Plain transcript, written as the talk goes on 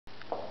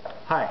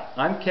Hi,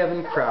 I'm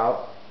Kevin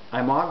Kraut.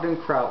 I'm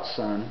Ogden Kraut's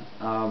son.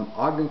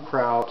 Ogden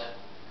Kraut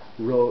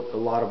wrote a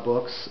lot of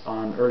books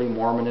on early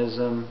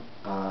Mormonism.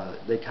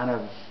 They kind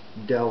of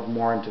delve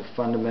more into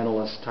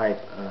fundamentalist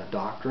type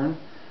doctrine,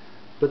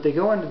 but they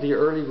go into the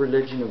early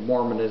religion of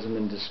Mormonism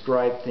and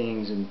describe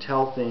things and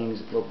tell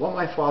things. But what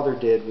my father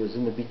did was,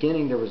 in the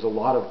beginning, there was a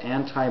lot of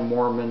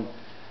anti-Mormon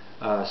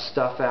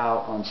stuff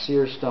out on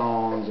seer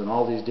stones and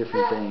all these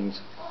different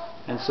things,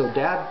 and so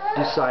Dad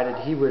decided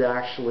he would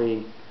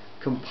actually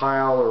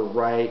compile or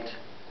write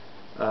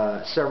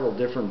several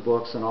different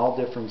books on all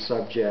different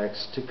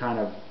subjects to kind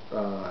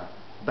of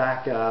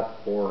back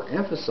up or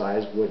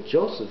emphasize what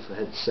Joseph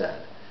had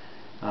said.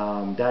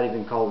 Dad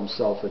even called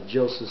himself a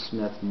Joseph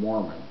Smith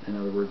Mormon. In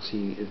other words,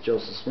 if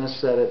Joseph Smith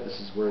said it, this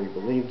is where he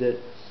believed it.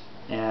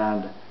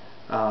 And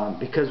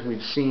because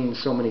we've seen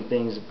so many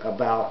things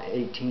about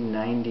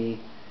 1890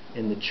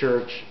 in the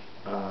church,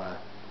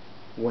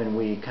 when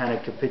we kind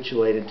of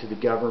capitulated to the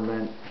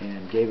government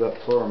and gave up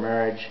plural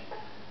marriage,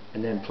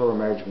 and then plural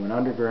marriage went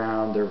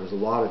underground, there was a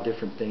lot of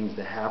different things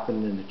that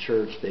happened in the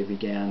church. They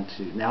began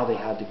to, now they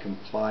had to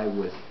comply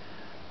with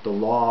the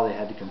law, they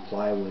had to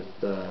comply with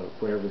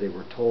whatever they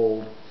were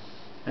told.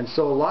 And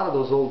so a lot of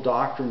those old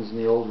doctrines in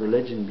the old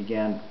religion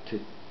began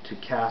to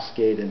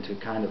cascade into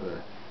kind of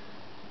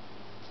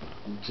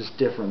just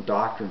different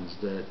doctrines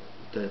that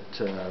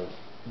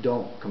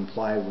don't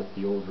comply with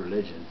the old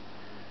religion.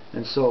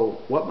 And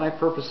so what my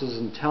purpose is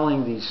in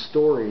telling these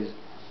stories,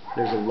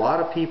 there's a lot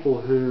of people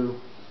who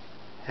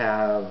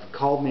have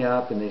called me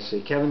up and they say,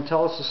 Kevin,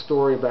 tell us a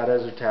story about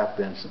Ezra Taft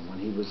Benson when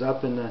he was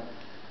up in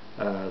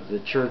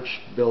the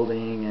church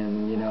building,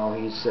 and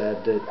he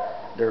said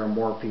that there are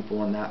more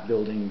people in that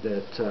building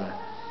that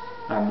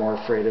I'm more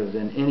afraid of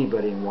than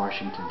anybody in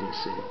Washington,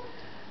 D.C.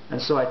 And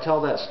so I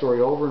tell that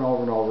story over and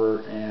over and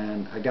over,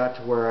 and I got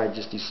to where I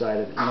just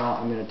decided,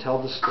 I'm going to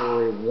tell the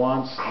story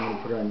once, I'm going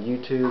to put it on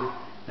YouTube,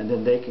 and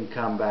then they can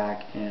come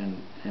back and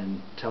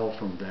tell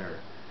from there.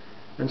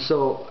 And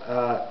so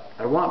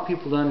I want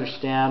people to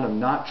understand, I'm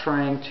not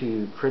trying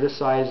to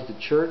criticize the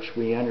church.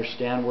 We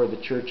understand where the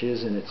church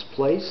is in its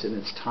place, in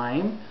its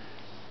time.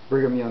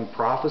 Brigham Young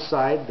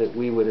prophesied that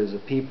we would, as a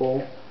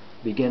people,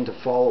 begin to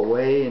fall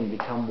away and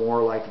become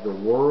more like the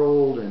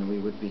world, and we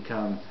would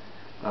become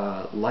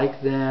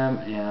like them,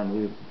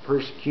 and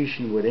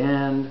persecution would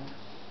end.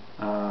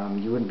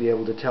 You wouldn't be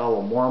able to tell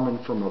a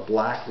Mormon from a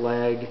black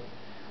leg.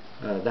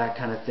 That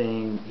kind of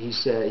thing. He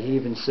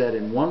even said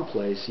in one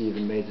place, he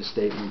even made the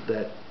statement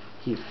that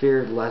he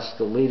feared lest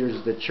the leaders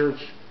of the church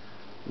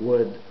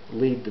would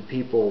lead the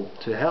people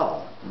to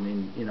hell. I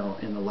mean,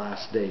 in the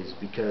last days,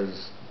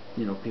 because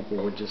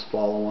people would just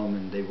follow them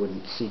and they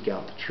wouldn't seek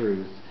out the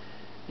truth.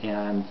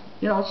 And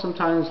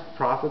sometimes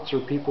prophets or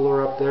people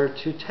are up there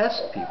to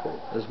test people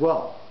as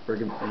well.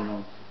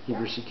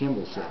 Heber C.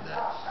 Kimball said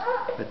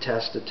that a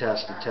test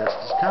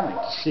is coming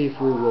to see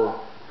if we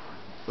will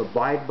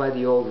abide by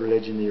the old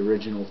religion, the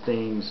original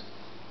things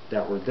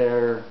that were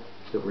there,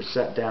 that were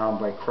set down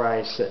by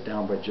Christ, set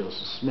down by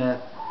Joseph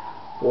Smith,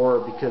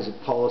 or because of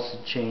policy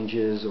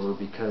changes, or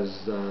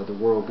because the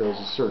world goes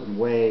a certain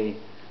way,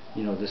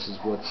 this is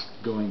what's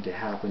going to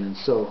happen. And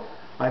so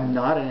I'm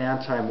not an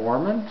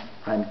anti-Mormon.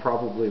 I'm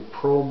probably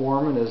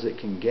pro-Mormon as it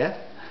can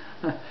get.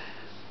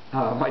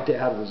 My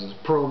dad was as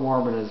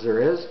pro-Mormon as there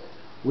is.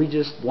 We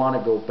just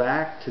want to go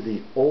back to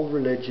the old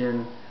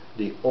religion,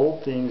 the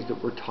old things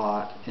that were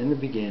taught in the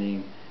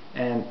beginning,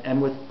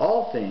 and with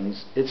all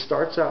things, it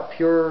starts out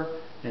pure,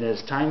 and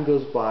as time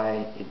goes by,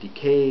 it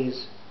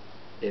decays,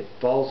 it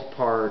falls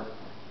apart,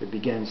 it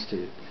begins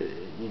to,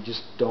 you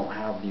just don't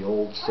have the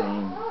old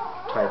same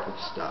type of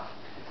stuff.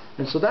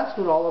 And so that's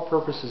what all our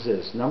purposes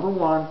is. Number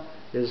one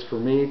is for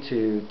me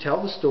to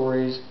tell the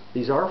stories.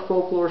 These are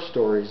folklore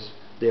stories.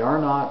 They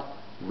are not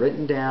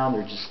written down.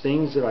 They're just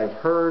things that I've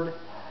heard.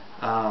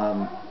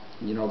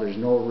 There's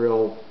no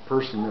real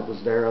person that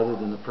was there other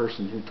than the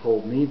person who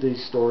told me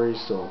these stories,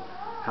 so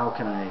how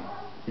can I,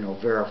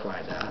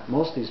 verify that?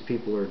 Most of these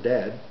people are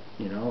dead,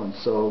 and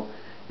so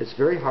it's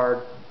very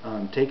hard.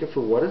 Take it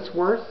for what it's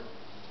worth.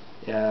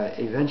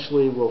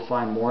 Eventually we'll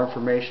find more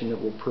information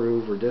that will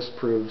prove or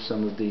disprove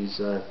some of these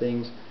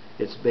things.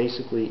 It's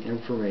basically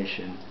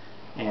information,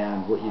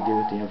 and what you do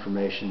with the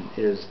information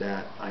is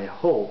that I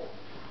hope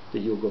that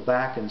you'll go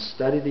back and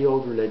study the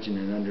old religion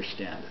and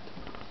understand it.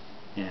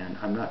 And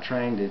I'm not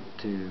trying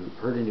to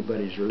hurt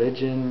anybody's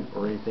religion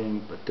or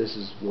anything, but this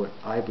is what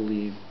I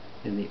believe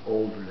in the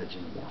old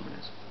religion of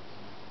Mormonism.